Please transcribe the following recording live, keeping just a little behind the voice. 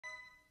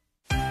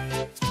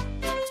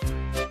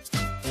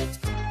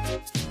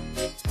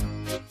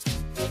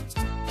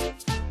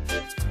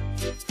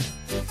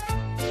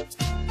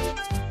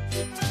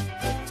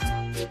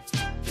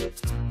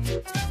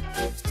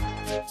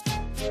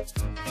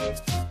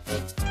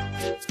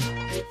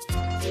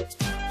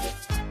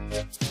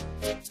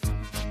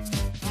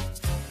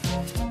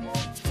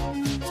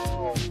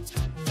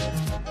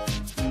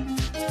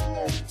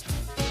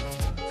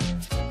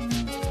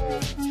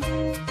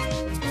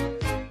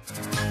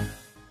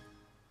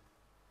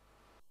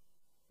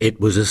It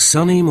was a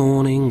sunny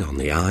morning on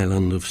the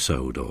island of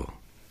Sodor.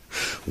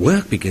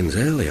 Work begins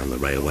early on the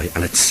railway,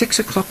 and at 6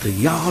 o'clock the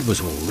yard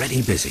was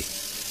already busy.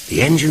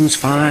 The engines'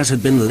 fires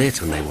had been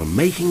lit, and they were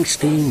making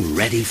steam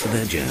ready for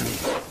their journey.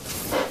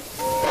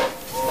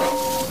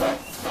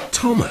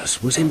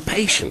 Thomas was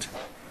impatient.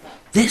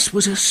 This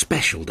was a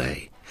special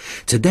day.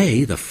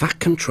 Today, the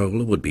Fat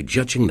Controller would be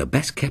judging the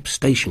best-kept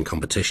station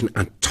competition,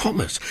 and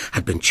Thomas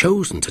had been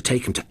chosen to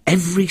take him to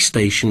every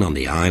station on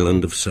the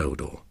island of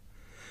Sodor.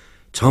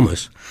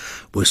 Thomas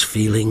was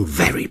feeling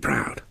very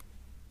proud.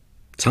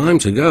 "Time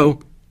to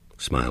go,"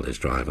 smiled his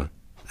driver.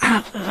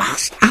 At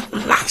last,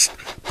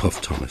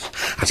 puffed Thomas,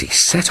 as he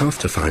set off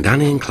to find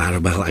Annie and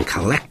Clarabelle and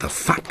collect the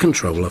Fat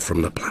Controller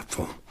from the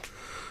platform.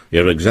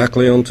 "You're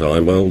exactly on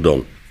time, well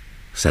done,"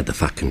 said the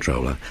Fat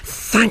Controller.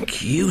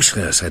 "Thank you,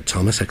 sir," said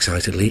Thomas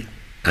excitedly,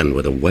 and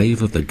with a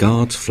wave of the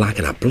guard's flag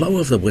and a blow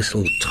of the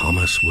whistle,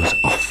 Thomas was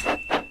off.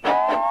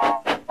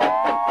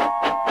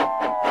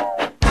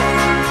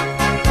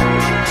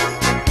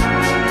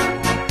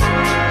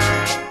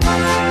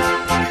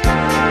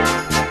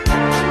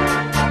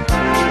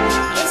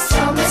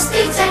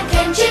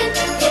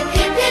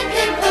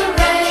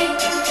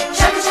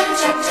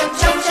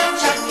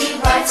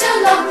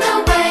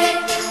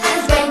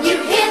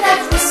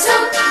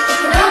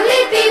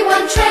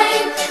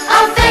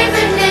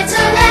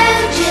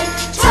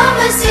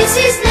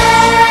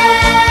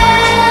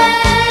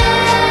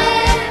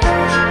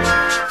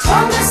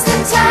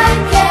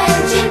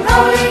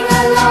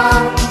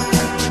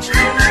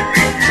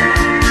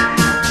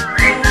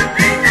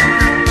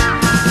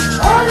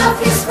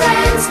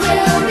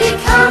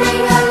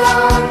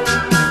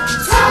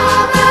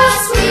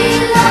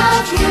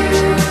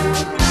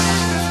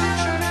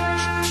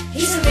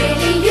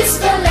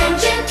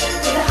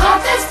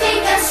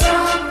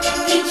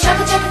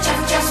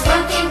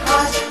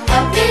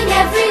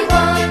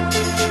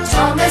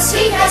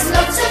 He has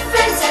lots of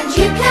friends and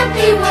you can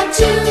be one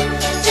too.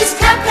 Just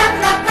clap, clap,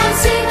 clap and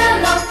sing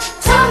along.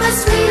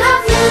 Thomas, we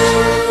love you.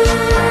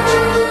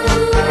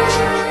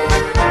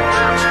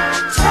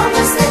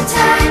 Thomas the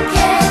tank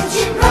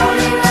engine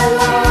rolling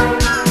along.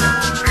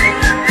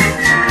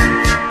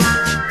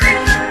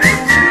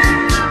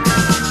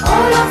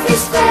 All of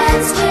his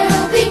friends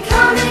will be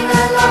coming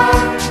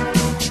along.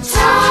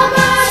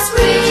 Thomas,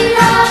 we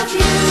love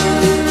you.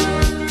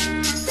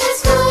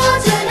 There's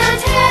Gordon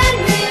and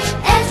Henry,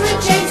 Edward,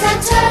 James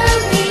and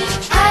Tony,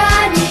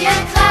 Annie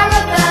and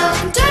Clarabelle,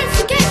 and don't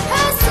forget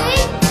Percy,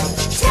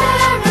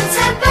 Terence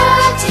and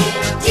Bertie,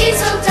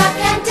 Diesel, Duck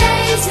and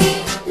Daisy,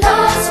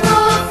 lots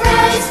more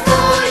friends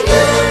for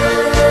you.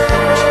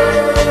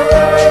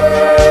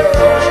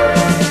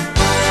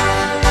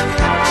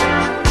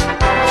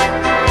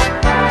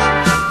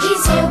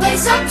 He's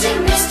always up to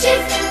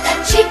mischief, that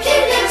cheeky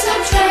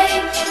little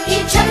train. He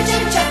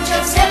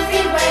chucks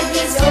everywhere,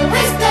 he's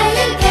always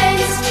playing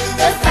games.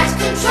 The Fat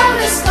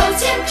Controller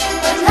scolds him,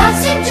 but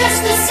loves him just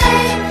the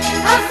same.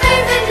 Our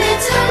favourite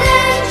little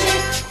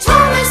engine,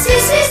 Thomas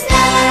is his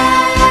name.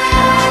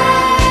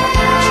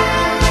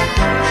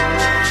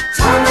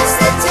 Thomas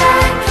the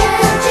tank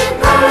engine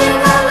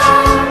rolling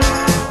along.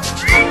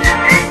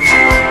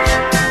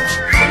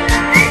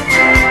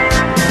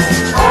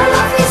 All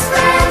of his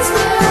friends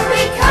will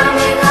be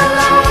coming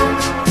along.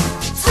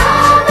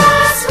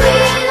 Thomas, we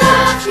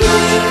love you.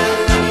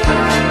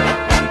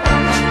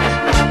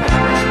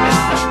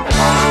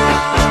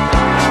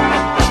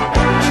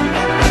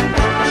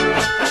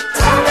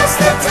 Thomas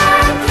the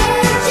tank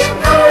engine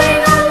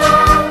rolling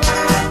along.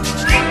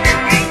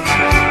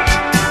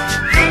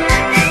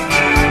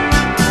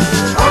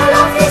 All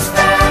of his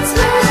friends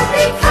will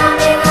be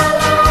coming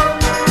along.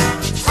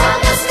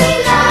 Thomas, we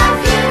love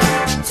you.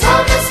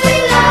 Thomas, we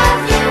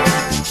love you.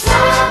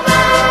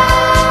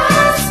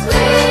 Thomas,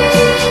 we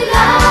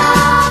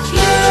love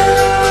you.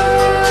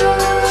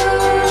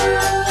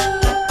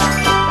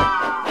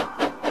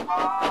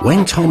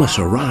 When Thomas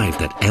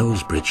arrived at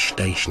Elsbridge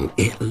Station,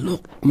 it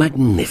looked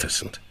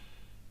magnificent.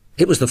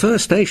 It was the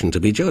first station to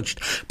be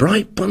judged.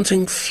 Bright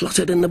bunting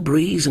fluttered in the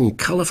breeze and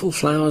colourful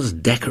flowers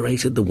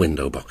decorated the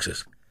window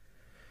boxes.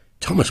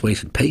 Thomas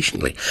waited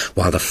patiently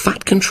while the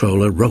Fat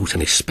Controller wrote in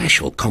his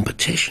special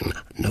competition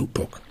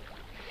notebook.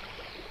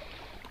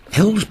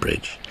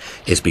 Elsbridge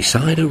is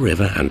beside a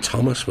river, and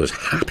Thomas was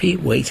happy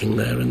waiting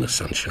there in the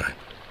sunshine.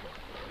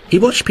 He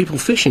watched people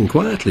fishing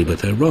quietly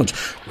with their rods,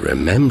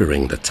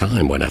 remembering the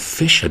time when a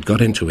fish had got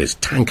into his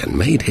tank and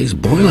made his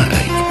boiler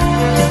ache.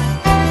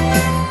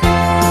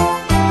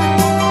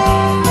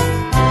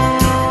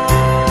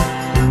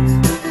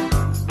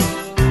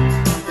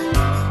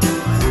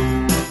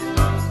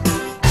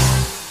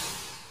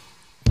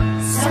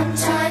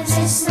 Sometimes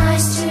it's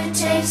nice to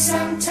take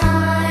some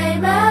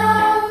time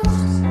out.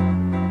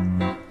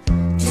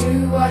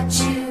 Do what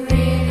you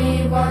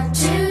really want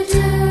to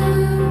do.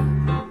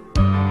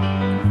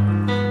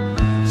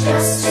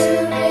 Just to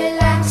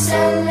relax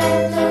and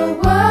let the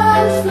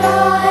world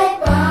fly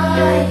by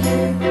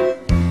you.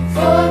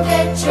 Forget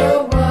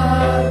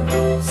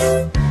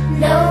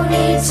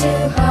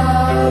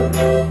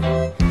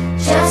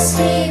just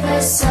leave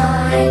a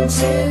sign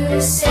to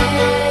say,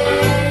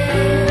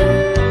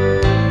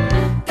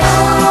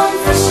 gone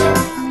fishing,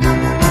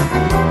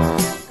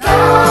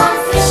 gone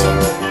fishing.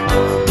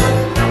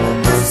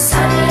 It's a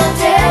sunny old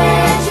day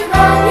and you're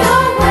on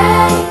your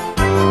way.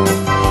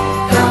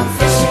 Gone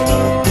fishing,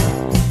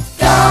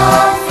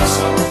 gone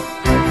fishing,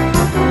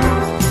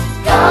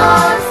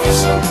 gone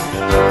fishing.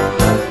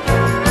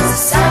 It's a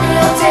sunny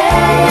old day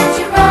and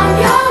you're on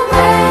your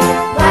way.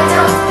 Why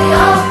don't we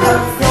all go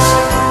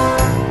fishing?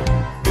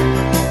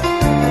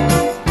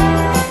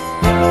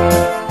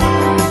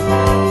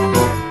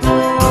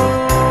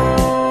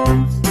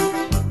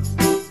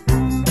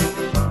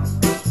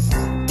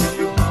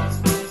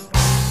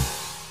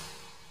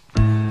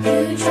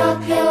 You drop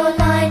your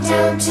line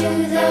down to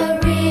the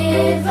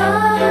river,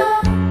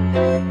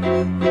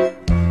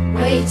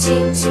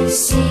 waiting to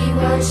see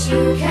what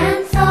you can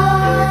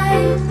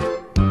find.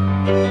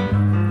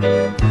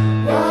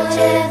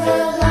 Whatever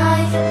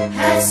life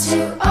has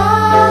to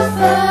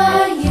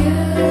offer you,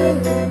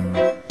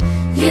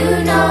 you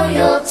know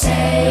you'll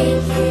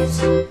take it.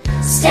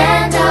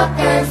 Stand up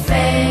and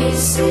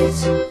face it,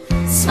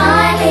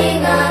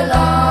 smiling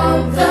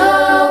along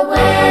the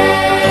way.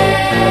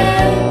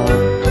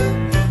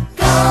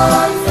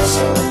 Gone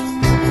fishing,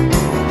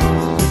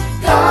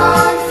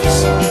 gone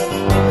fishing.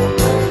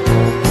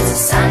 It's a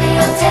sunny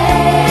old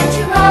day and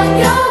you're on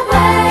your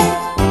way.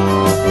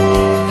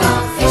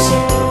 Gone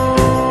fishing,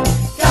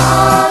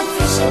 gone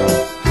fishing,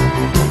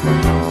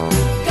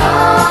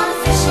 gone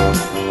fishing.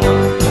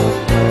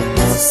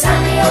 It's a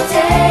sunny old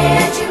day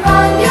and you're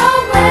on your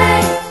way.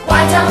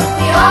 Why don't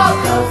we all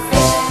go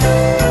fishing?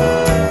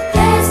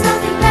 There's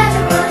nothing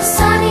better on a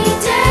sunny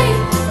day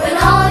when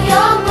all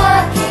your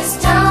work is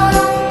done.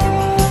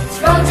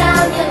 Throw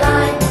down your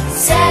line,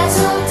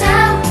 settle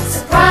down.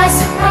 Surprise,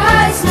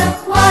 surprise, look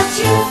what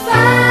you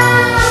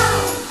found.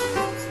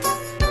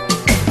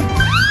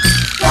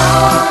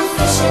 Gone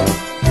fishing,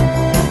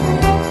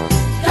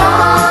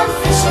 gone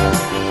fishing.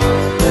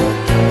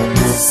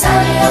 It's a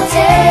sunny old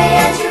day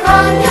and you're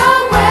on your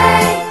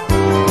way.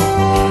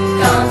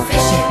 Gone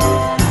fishing,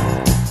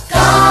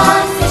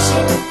 gone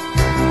fishing,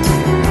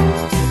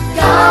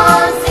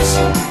 gone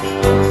fishing.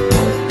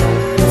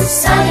 It's a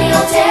sunny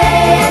old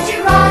day and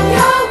you're on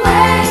your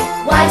way.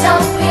 Why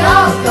don't we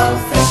all go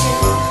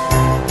fishing?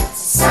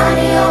 It's a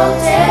sunny old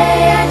day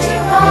and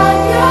you're on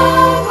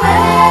your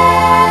way.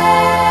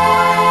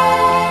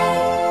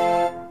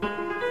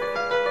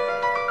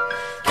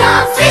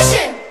 Gone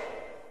fishing!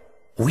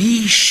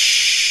 Whoosh,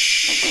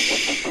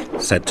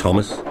 said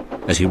Thomas,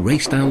 as he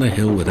raced down the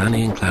hill with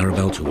Annie and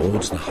Clarabelle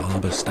towards the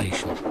harbour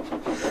station.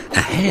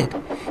 Ahead,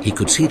 he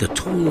could see the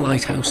tall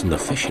lighthouse and the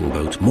fishing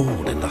boats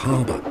moored in the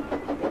harbour.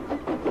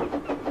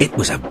 It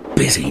was a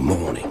busy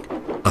morning.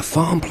 A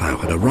farm plough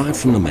had arrived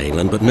from the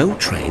mainland, but no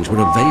trains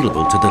were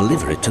available to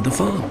deliver it to the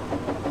farm.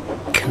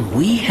 "Can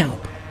we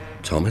help?"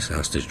 Thomas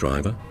asked his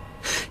driver.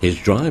 His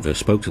driver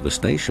spoke to the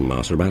station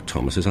master about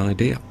Thomas's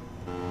idea.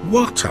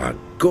 "What a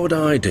good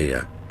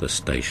idea," the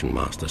station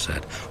master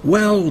said.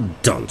 "Well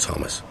done,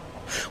 Thomas.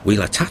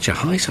 We'll attach a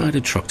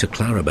high-sided truck to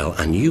Clarabelle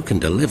and you can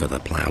deliver the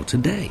plough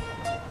today."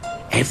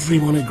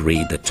 Everyone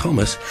agreed that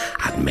Thomas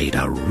had made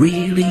a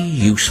really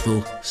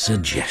useful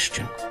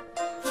suggestion.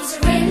 He's a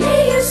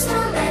really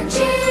useful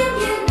engine,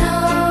 you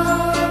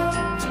know.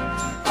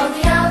 All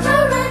the other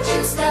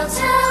engines, they'll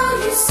tell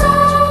you so.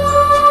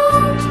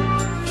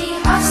 He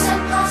huffs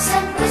and puffs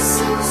and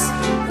whistles,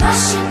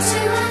 rushing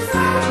to and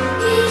fro.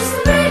 He's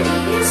the really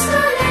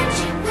useful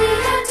engine we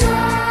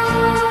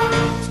adore.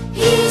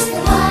 He's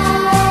the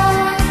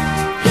one,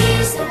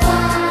 he's the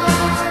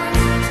one.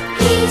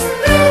 He's the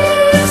really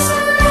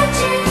useful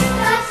engine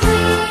that we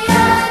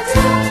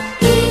adore.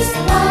 He's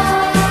the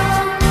one,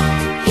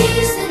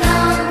 he's the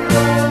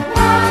number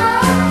one.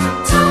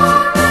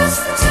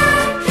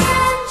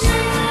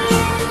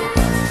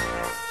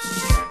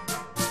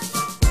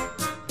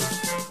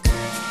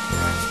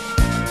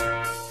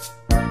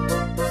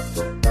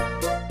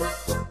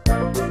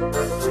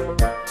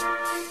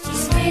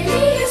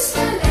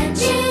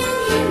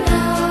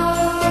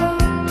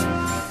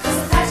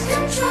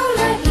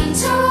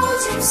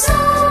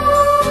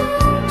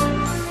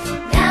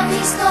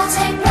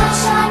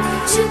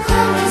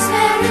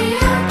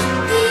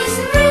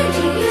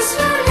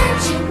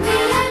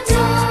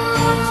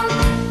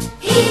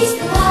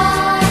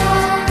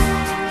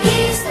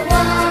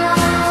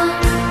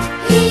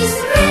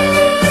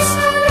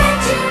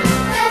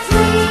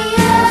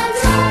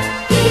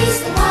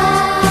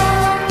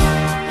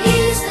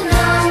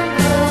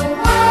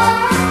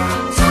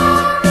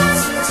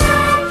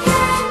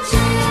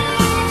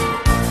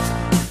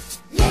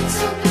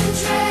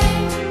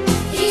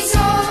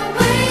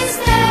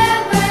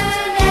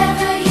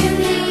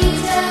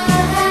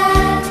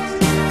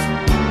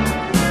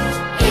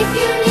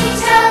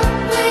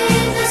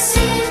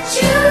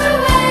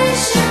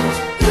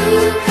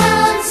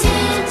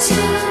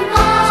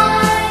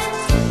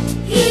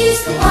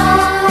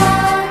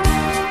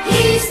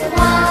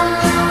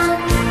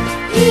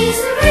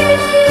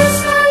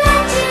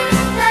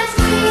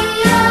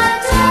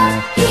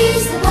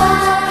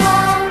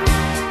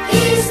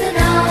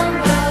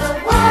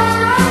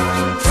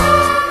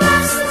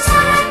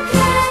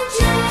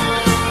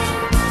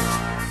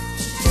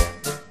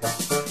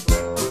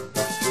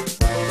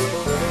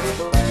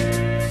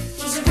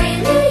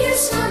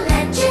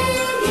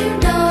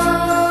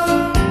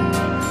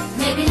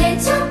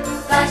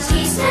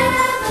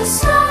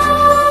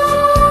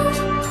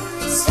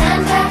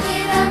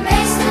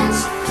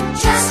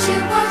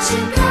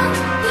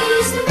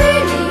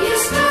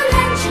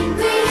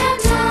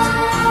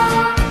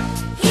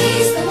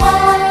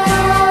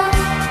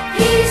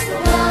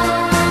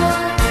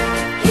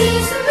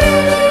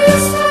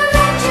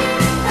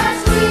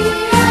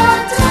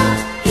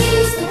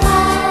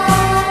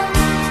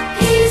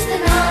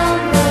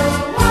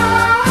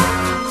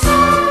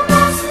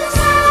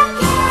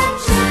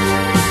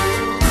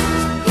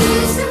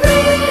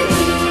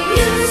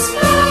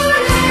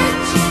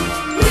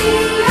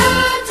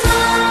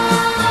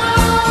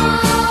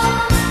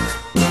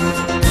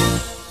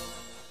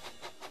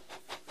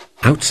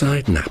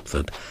 inside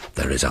Knapford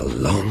there is a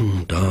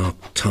long, dark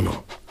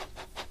tunnel,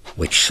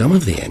 which some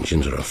of the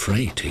engines are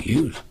afraid to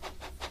use.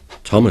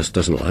 Thomas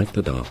doesn't like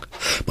the dark,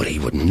 but he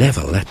would never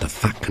let the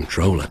Fat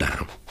Controller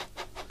down.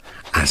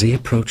 As he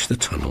approached the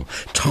tunnel,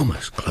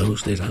 Thomas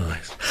closed his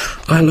eyes.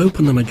 "I'll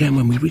open them again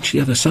when we reach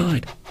the other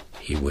side,"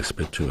 he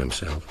whispered to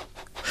himself.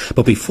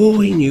 But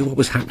before he knew what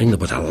was happening, there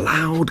was a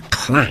loud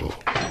clang.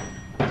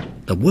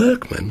 The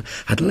workman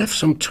had left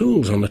some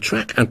tools on the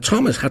track, and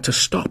Thomas had to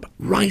stop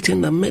right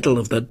in the middle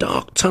of the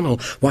dark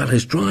tunnel while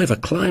his driver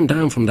climbed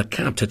down from the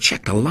cab to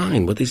check the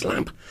line with his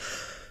lamp.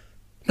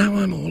 "Now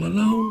I'm all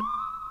alone,"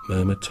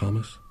 murmured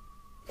Thomas.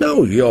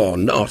 "No, you're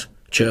not,"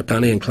 chirped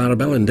Annie and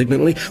Clarabelle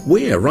indignantly.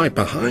 "We're right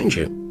behind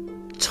you."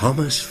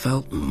 Thomas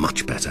felt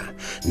much better,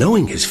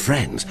 knowing his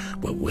friends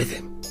were with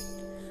him.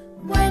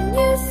 When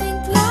you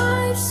think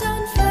life's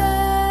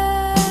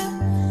unfair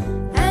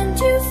and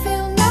you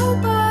feel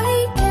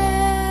nobody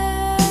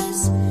cares,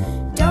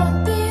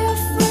 don't be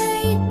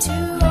afraid to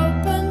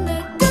open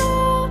the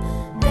door.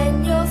 Then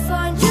you'll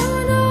find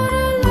you're not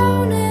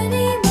alone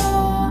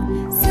anymore.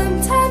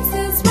 Sometimes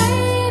there's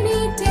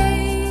rainy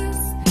days,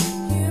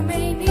 you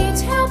may need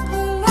help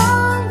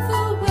along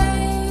the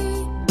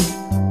way.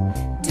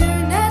 Do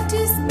not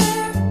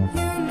despair,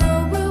 you know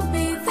we'll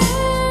be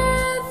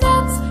there.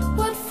 That's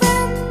what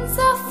friends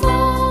are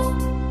for.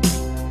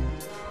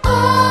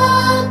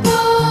 All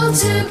pull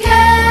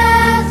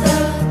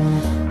together,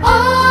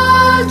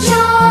 all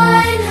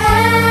join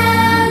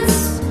hands,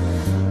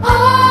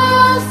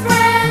 all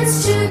friends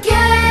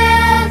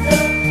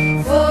together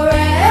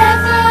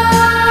forever.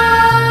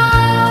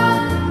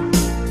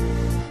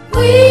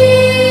 We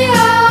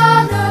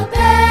are the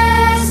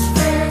best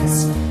friends,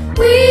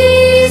 we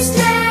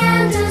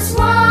stand as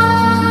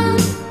one.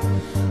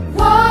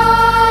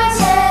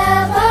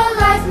 Whatever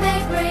life may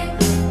bring,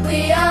 we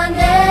are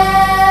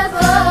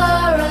never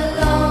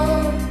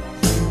alone.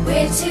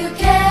 We're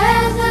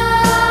together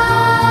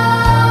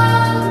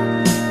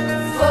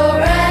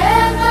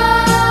forever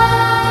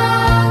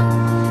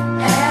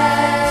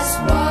as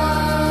one.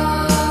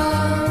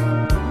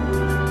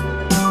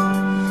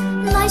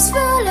 Life's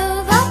full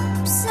of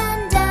ups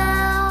and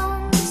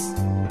downs,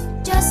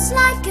 just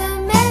like a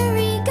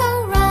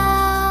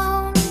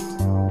merry-go-round.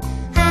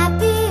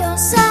 Happy or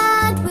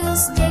sad, we'll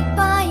stick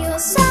by your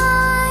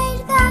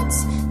side.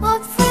 That's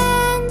what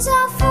friends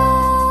are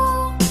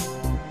for.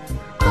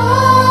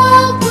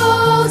 All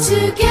pull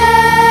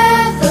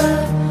together,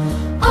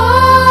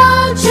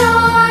 all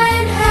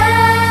join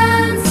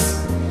hands,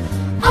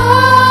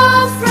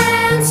 all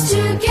friends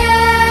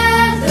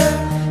together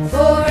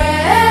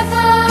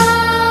forever.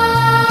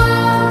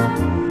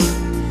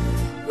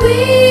 We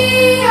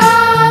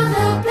are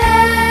the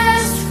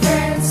best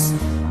friends,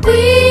 we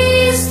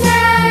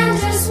stand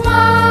as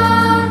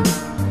one.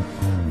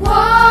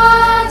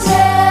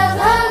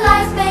 Whatever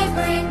life may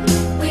bring,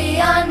 we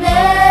are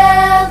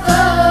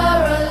never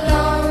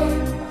alone.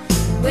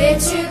 We're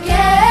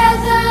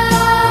together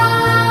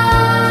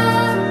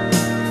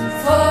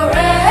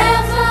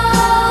forever.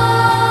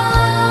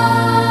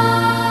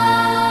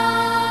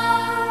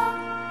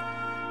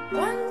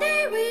 One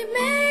day we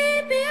may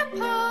be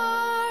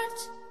apart,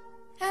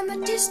 and the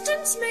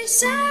distance may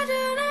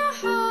sadden our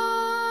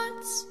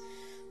hearts.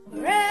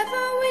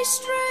 Wherever we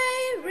stray,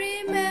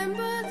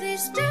 remember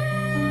this day.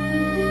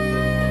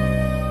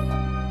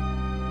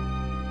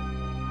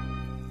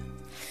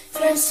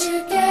 Friends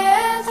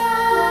together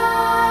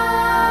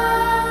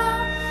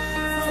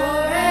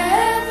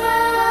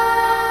forever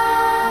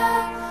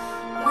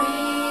we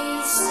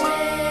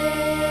stay.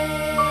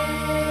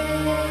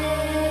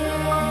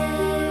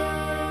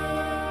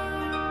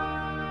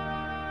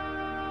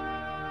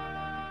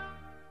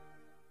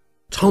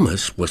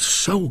 Thomas was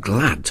so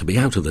glad to be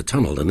out of the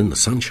tunnel and in the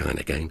sunshine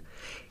again.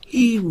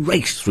 He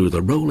raced through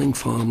the rolling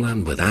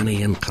farmland with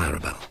Annie and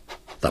Clarabelle.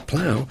 The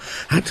plough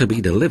had to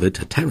be delivered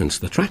to Terence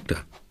the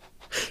tractor.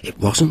 It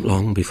wasn't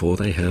long before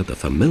they heard the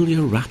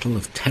familiar rattle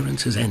of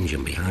Terence's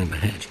engine behind the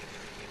hedge.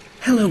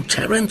 "Hello,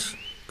 Terence,"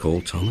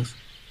 called Thomas.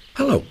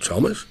 "Hello,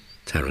 Thomas,"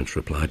 Terence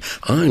replied.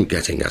 "I'm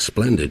getting a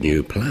splendid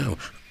new plough."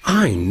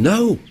 "I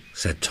know,"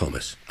 said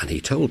Thomas, and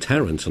he told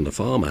Terence and the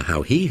farmer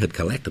how he had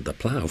collected the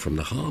plough from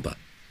the harbour.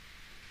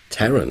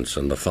 Terence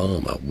and the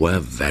farmer were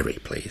very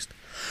pleased.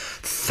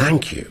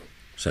 "Thank you,"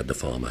 said the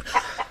farmer.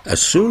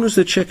 "As soon as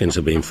the chickens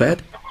have been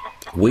fed,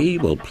 we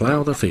will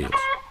plough the fields."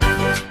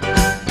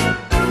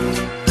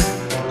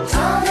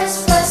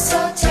 Thomas first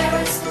saw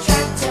Terence the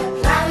tractor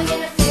plowing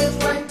in a field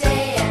one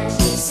day, and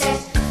he said,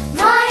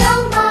 "My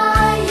oh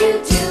my, you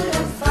do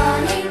look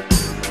funny.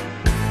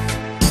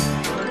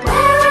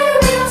 Where are your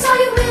wheels? Are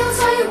your wheels?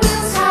 Are your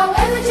wheels?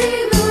 However do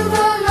you move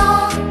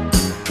along?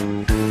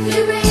 You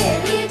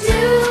really do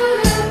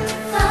look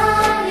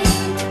funny."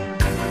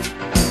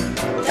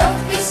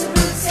 "Don't be so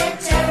rude," said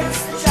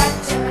Terence the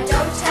tractor. "I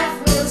don't have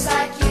wheels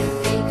like you,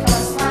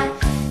 because my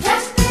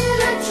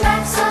caterpillar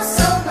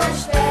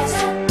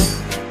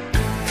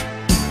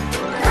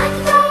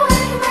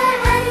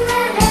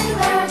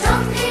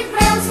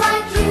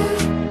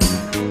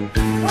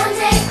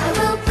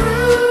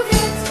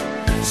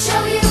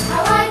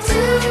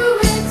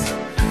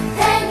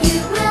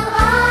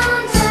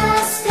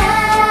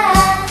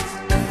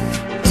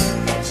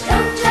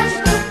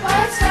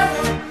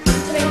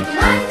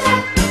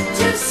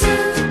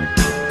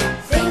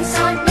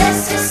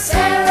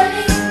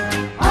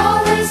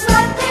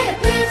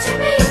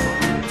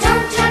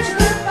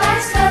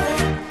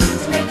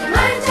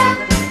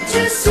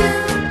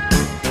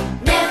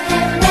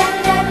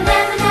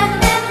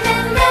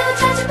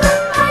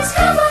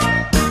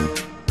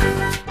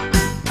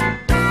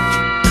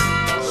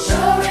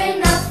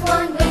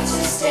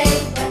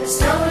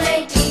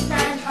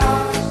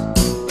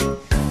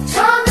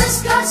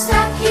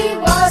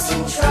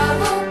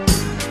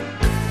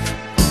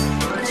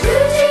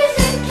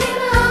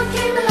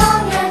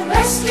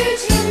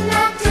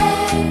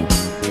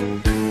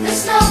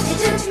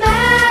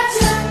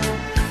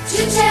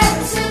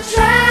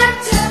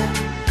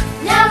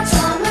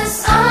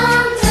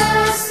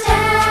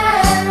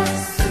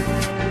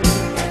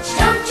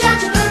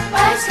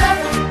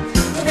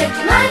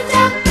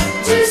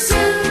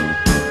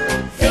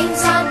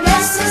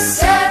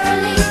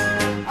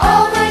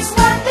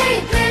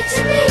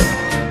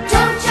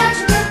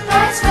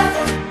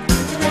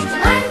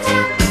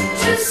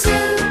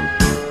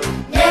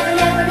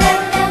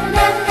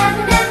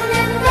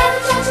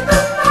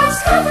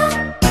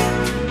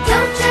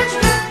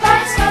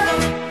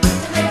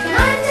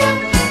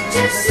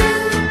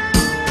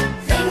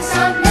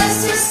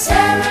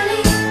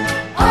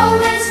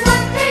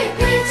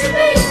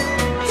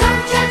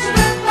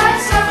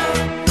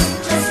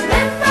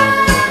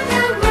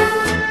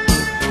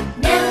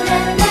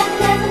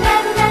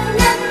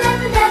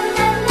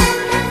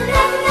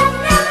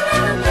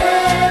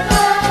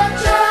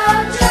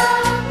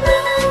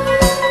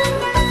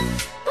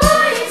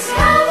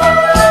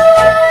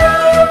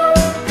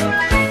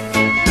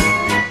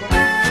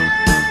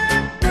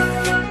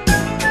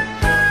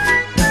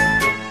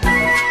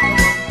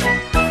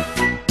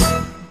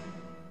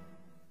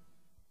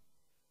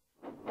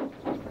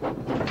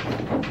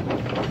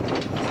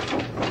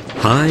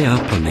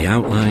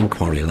outlying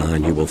quarry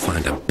line you will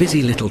find a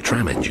busy little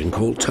tram engine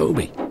called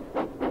Toby.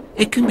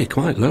 It can be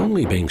quite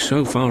lonely being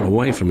so far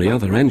away from the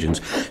other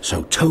engines,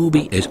 so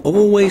Toby is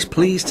always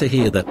pleased to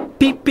hear the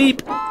beep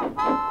beep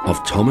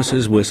of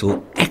Thomas's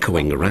whistle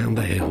echoing around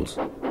the hills.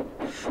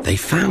 They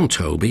found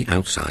Toby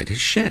outside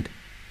his shed.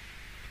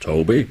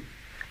 "Toby,"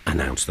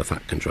 announced the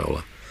Fat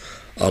Controller,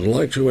 "I'd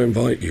like to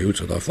invite you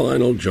to the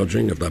final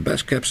judging of the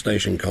Best Kept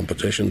Station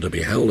competition to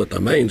be held at the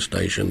main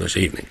station this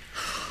evening."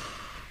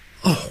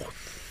 "Oh,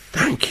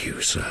 thank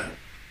you, sir,"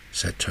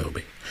 said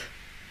Toby.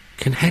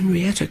 "Can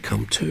Henrietta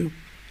come too?"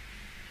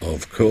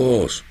 "Of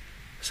course,"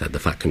 said the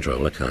Fat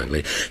Controller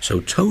kindly, so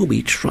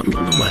Toby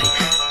trundled away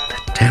to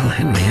tell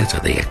Henrietta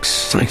the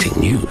exciting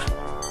news.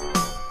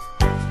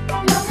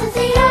 North of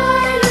the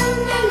island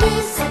there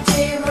lives a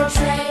dear old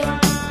train,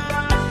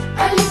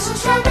 a little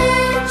tram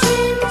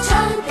engine,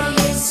 Toby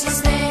is his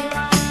name.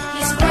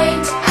 He's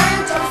quaint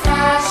and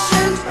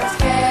old-fashioned, but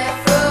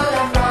careful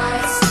and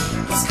wise.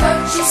 His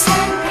coach is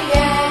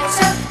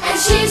Henrietta, and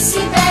she's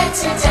seen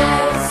better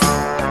days.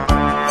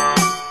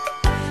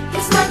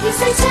 His monkeys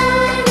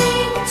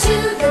returning to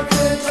the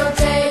good old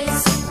days,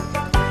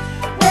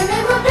 when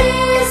they were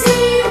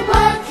busy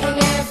working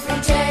every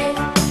day.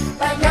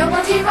 But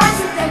nobody rides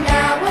with them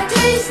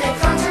nowadays. They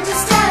can't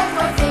understand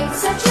why things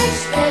have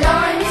changed. Their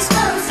line is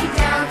closing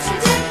down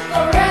today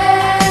forever.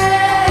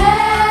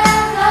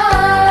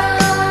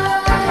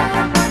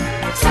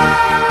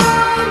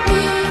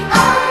 Toby,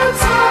 oh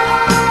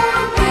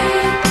Toby,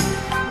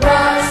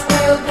 what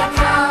will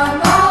become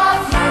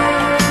of you?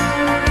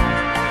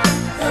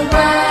 The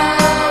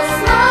world's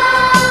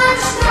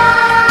much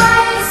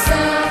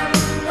nicer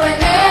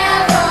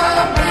whenever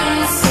we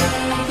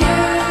see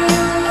you.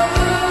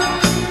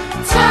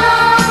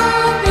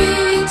 Toby,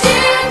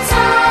 dear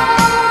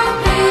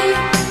Toby,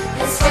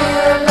 there's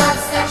still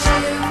lots that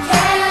you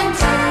can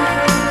do.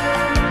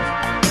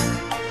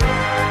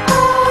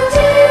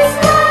 Oldies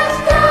but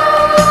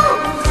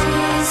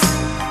goldies,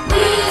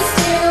 we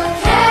still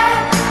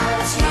care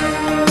about you.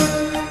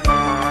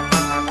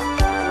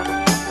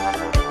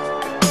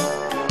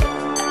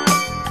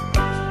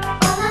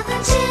 All of the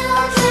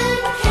children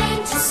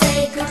came to say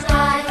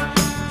goodbye.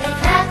 They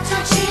clapped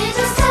and cheered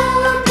as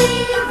Toby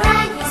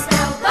rang his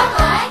bell.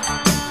 Bye-bye.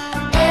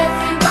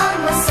 Everyone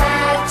was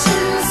sad to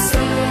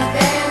see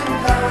them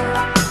go.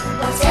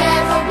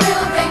 Whatever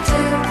will they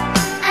do,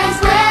 and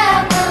where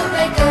will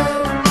they go?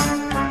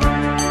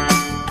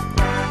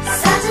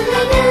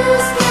 Suddenly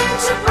news came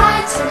to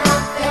brighten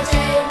up their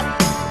day.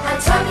 How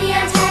Toby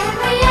and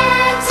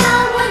Henrietta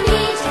were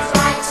needed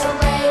right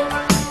away.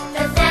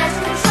 The Fat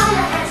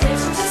Controller had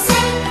written to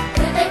say,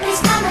 could they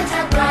please come and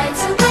help right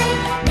away?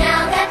 Now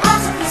they're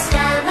part of his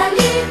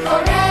family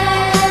forever.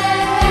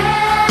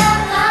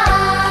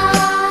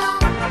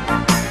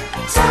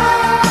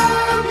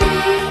 Toby,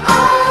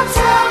 oh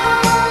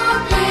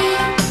Toby,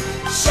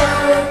 show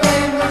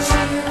them what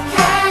you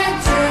can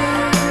do.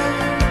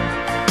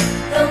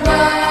 The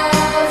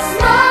world's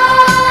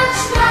much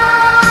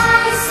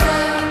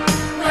nicer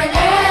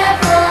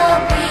whenever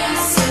we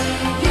see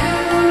you.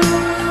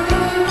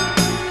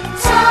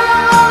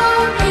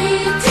 Toby,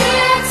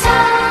 dear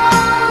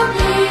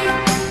Toby,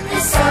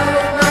 there's so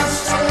much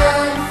to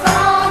learn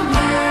from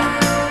you.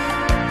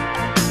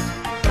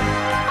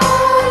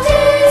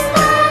 Oldies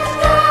but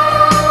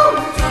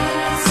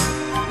goldies,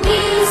 we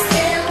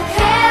still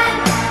care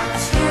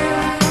about you.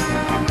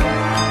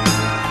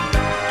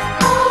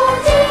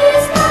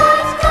 Oldies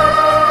but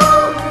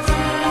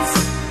goldies,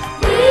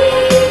 we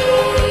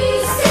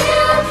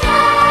still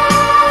care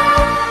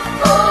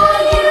for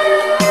you.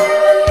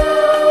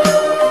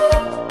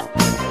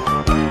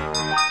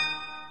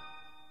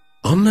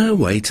 On their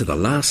way to the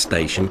last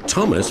station,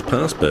 Thomas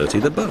passed Bertie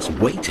the bus,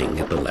 waiting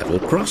at the level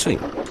crossing.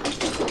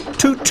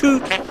 "Toot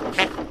toot,"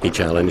 he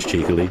challenged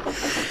cheekily.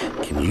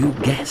 Can you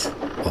guess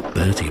what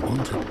Bertie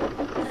wanted?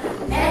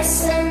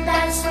 Lesson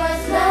that's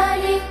worth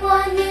learning,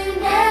 one you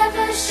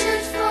never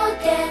should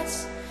forget,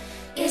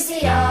 is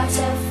the art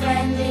of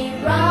friendly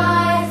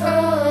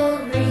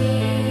rivalry.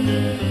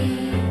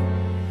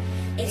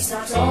 It's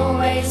not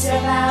always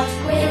about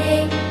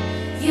winning,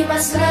 you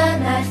must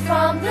learn that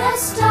from the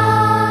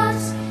start.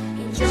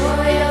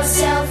 Enjoy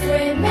yourself,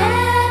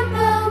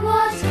 remember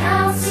what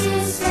counts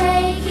is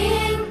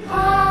taking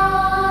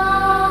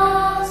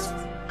part.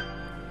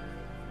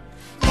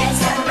 Let's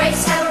have a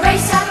race, have a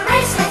race, have a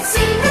race. Let's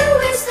see who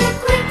is the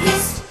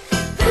quickest,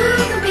 who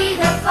can be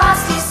the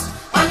fastest.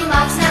 On your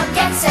marks now,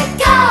 get set,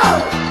 go!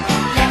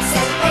 Let's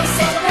set a pace,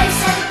 set a pace,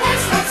 set a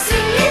pace. Let's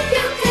see if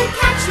you can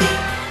catch me.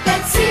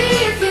 Let's see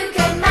if you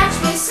can match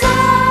me. So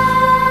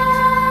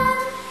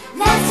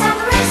let's have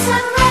a race,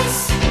 have a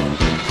race.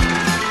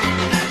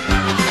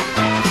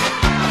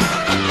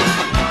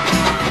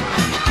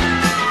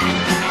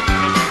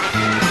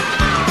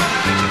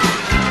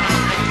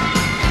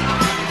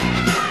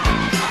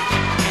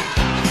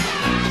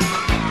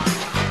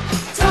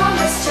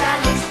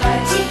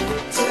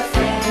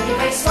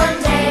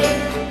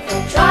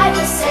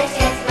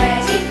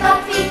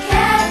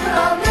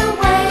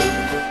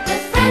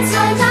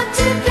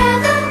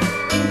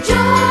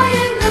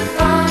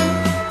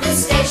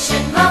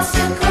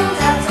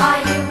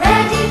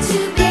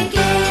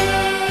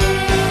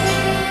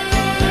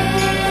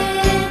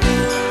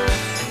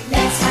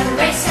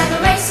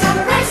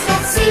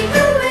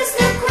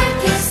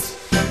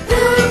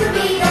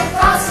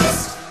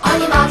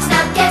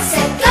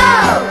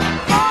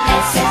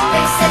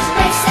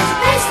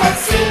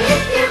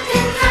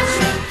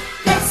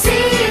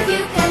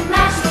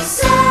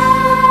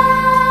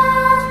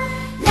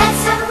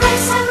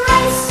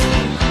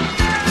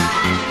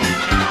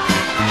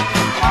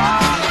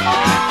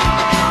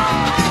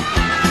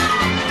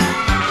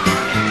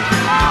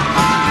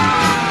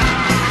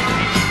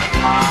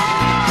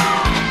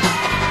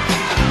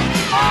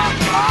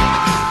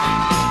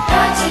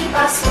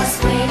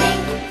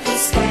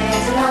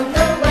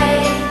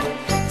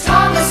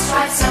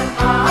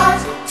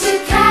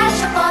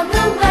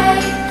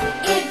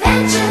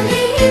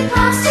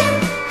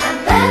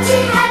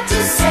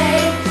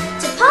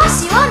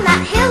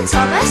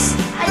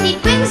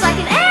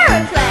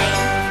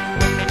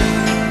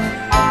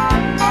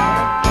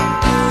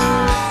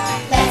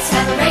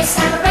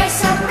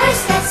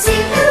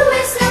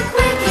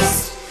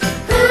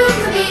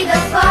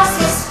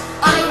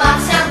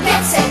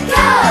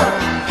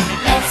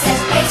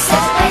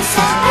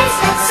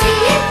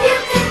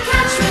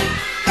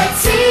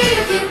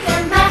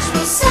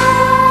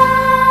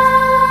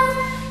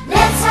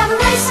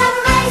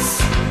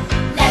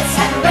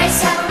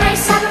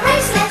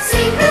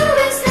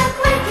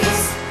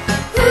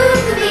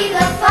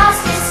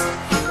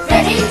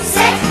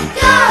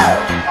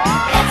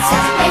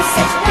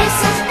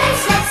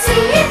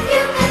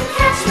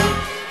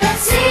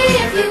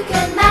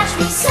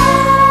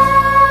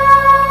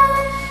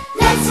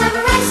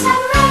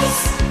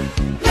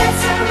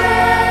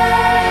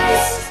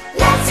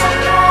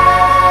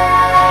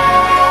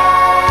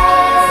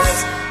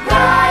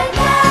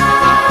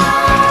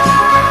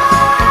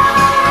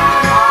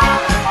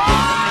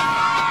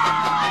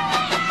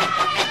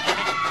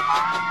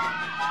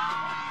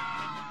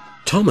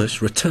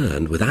 Thomas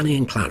returned with Annie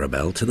and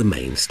Clarabelle to the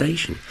main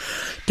station.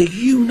 "Do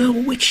you know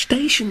which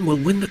station will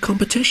win the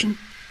competition?"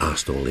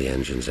 asked all the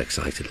engines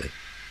excitedly.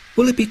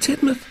 "Will it be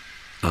Tidmouth?"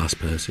 asked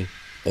Percy.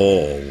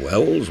 "Or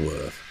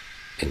Wellsworth?"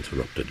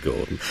 interrupted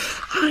Gordon.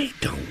 "I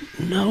don't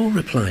know,"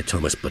 replied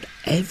Thomas, "but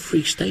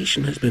every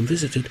station has been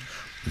visited.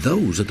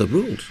 Those are the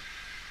rules."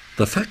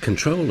 The Fat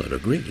Controller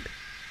agreed.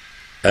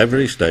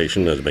 "Every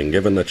station has been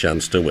given the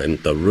chance to win.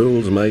 The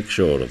rules make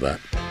sure of that."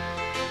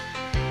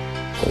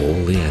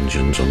 All the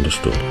engines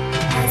understood.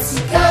 As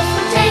you go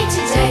from day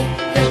to day,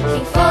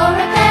 looking for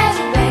a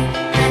better way,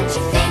 and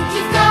you think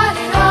you've got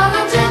it all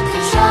under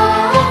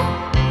control.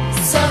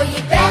 So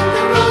you bend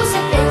the rules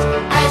a bit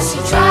as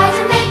you try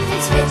to make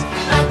things fit,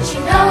 but you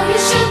know you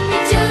should be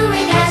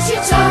doing as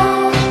you're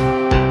told.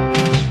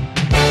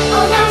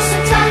 Although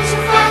sometimes you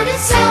find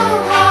it so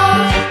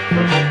hard,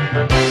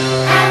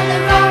 and the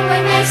wrong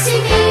way may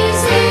seem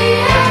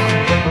easier,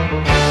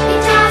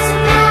 it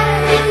doesn't matter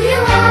who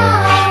you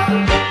are.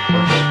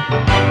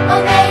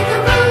 Obey the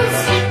rules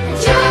and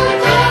you'll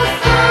go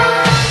far.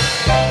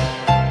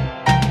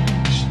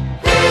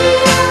 We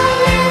all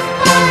live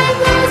by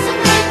rules and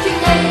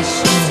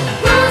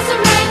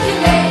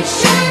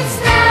regulations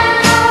now.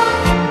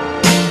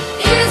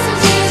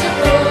 Isn't it a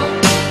rule?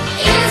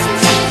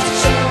 Isn't it a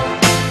chore?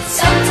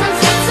 Sometimes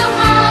it's so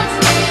hard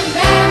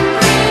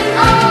remembering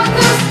all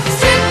those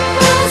strict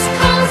rules,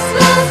 codes,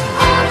 laws,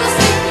 all the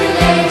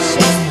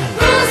stipulations.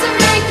 Rules and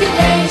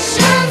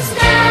regulations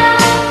now.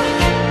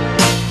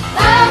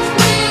 But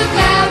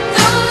without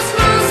those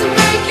rules and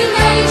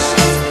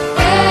regulations,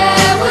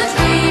 where would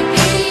we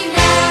be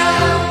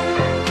now?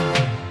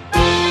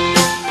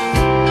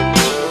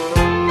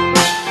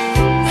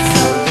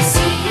 So you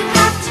see you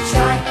have to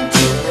try and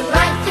do the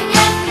right thing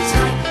every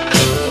time. If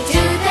you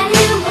do, then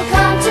you will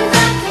come to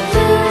the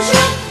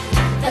conclusion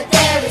that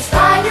there is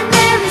right and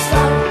there is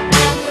wrong,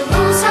 and the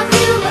rules help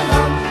you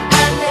along,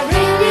 and they're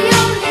really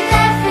only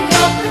there for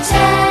your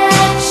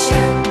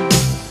protection.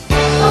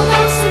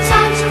 Although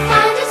sometimes you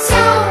find it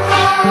so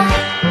hard,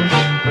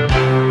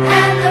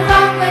 and the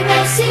wrong way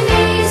may seem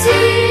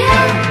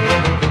easier,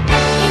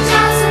 it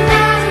doesn't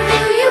matter who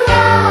you are.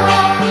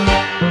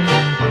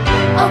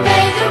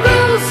 Obey the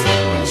rules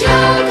and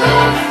you'll go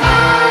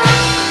far.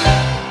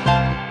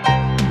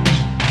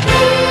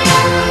 We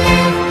all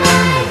live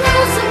by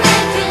rules and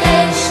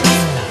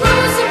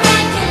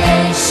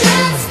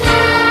regulations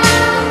now.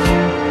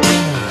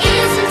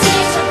 Isn't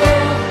it a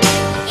rule?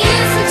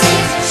 Isn't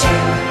it a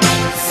chore?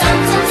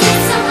 Sometimes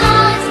it's so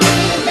hard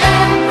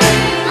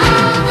remembering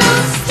all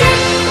those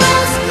strict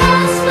rules,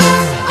 codes,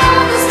 laws,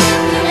 all the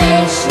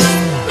stipulations.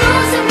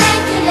 Rules and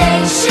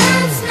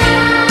regulations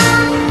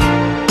now.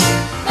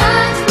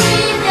 But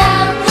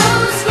without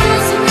those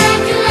rules and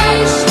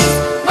regulations,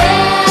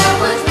 where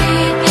would we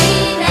be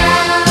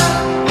now?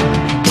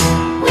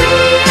 We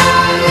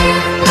all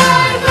live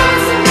by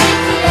rules and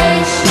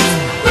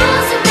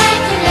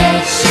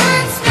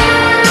regulations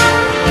now.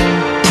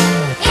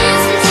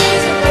 Isn't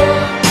it a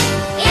rule?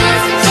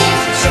 Isn't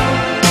it a chore?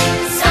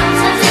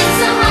 Sometimes it's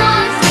so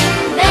hard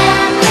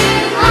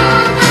remembering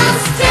all those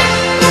strict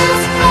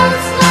rules,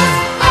 codes, laws,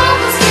 all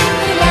the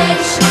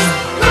stipulations.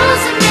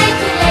 Rules and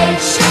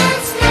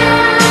regulations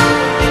now.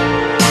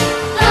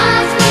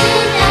 But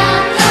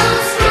without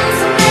those rules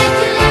and regulations,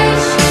 where would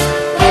we be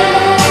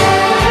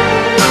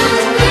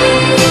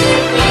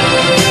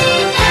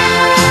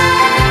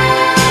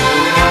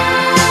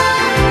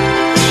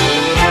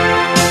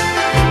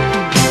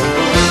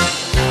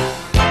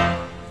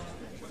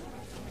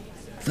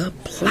The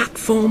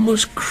platform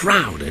was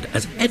crowded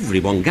as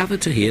everyone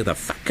gathered to hear the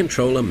Fat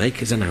Controller make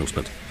his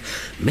announcement.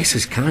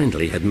 Mrs.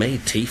 Kindly had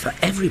made tea for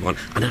everyone,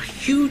 and a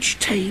huge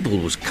table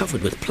was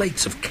covered with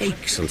plates of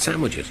cakes and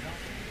sandwiches.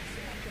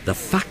 The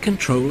Fat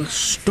Controller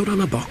stood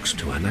on a box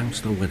to announce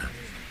the winner.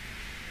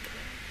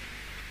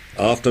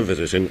 "After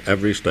visiting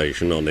every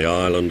station on the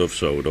island of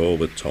Sodor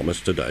with Thomas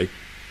today,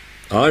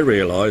 I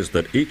realised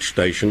that each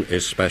station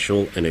is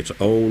special in its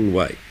own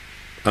way,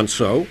 and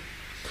so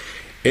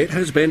it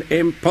has been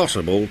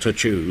impossible to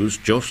choose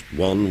just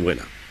one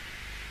winner.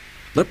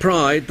 The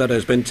pride that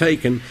has been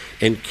taken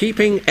in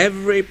keeping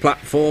every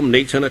platform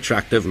neat and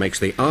attractive makes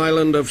the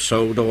island of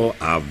Sodor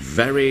a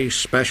very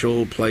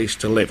special place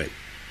to live in.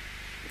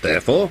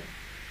 Therefore,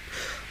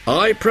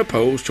 I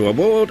propose to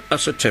award a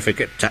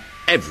certificate to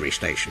every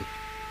station,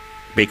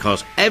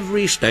 because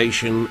every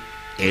station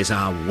is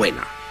a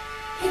winner."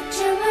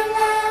 Picture a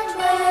land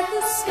where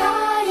the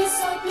sky is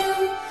so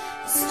blue,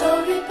 a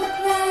storybook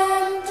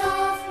land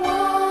of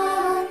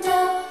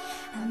wonder,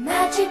 a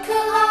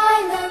magical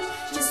island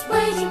just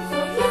waiting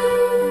for you.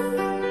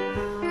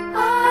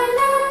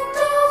 Island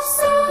of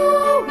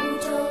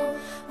Sodor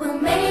will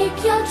make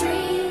your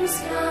dreams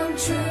come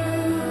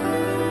true.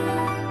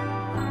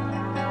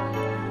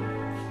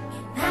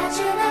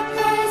 Imagine a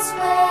place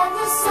where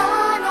the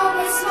sun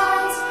always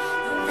smiles,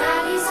 the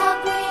valleys are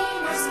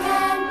green as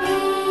can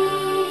be.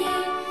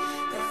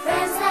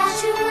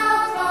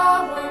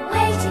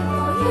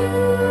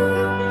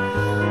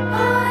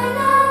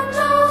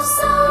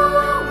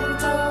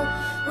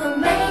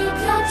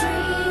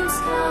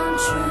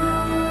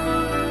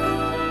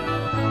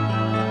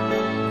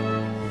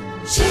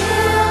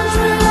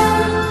 Children,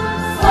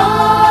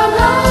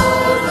 follow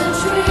the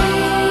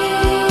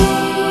dream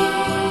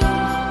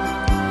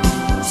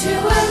to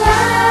a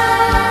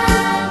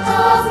land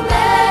of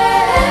make-believe.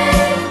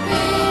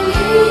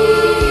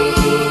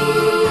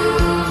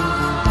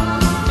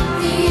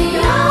 The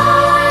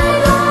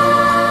island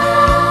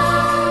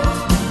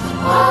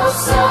of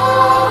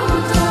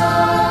Soldier,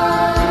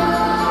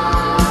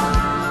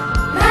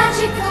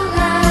 magical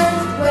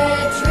land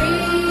where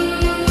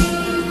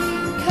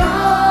dreams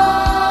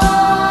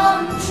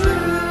come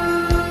true.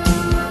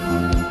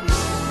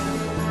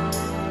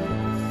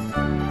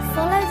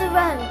 Follow the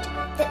road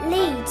that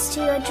leads to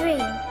your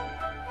dream,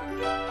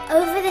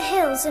 over the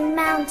hills and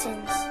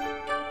mountains.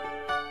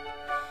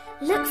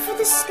 Look for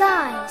the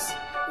skies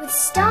with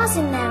stars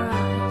in their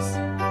eyes.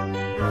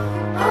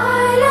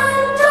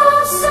 Island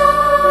of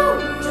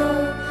Soldier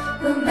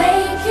will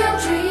make your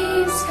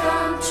dreams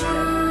come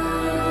true.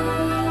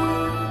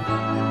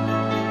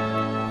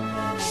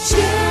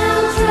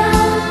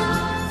 Children,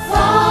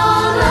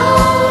 follow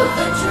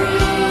the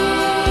dream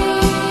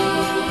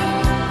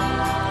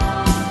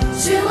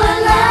to a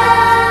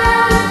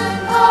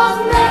land of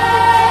make-believe.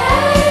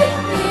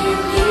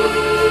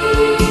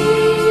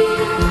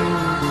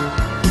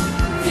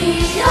 The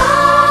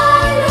island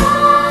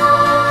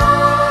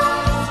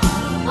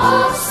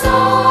of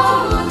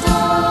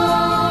Soldier,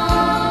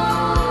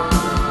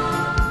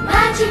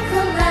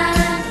 magical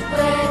land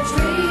where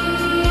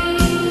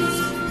dreams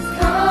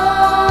come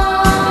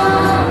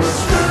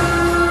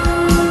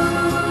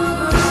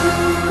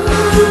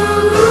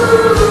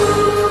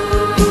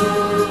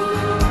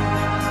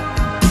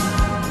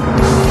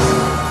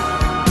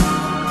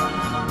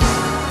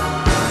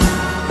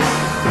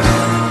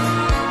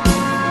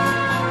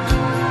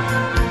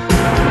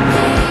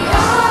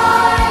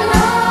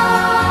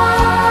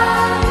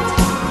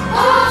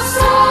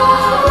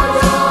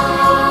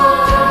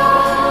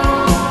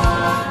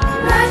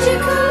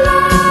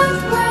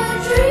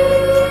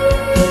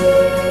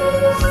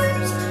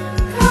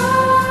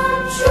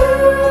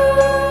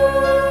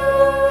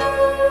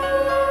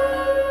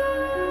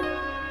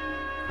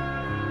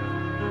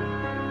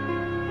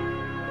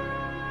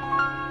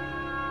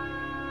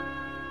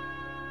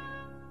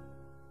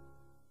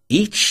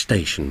Each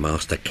station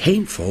master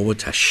came forward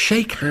to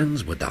shake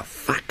hands with the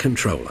Fat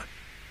Controller.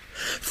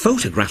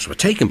 Photographs were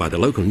taken by the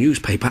local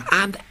newspaper,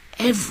 and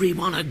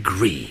everyone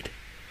agreed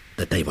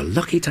that they were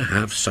lucky to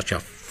have such a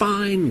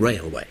fine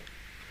railway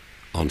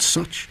on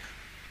such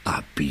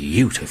a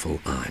beautiful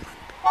island.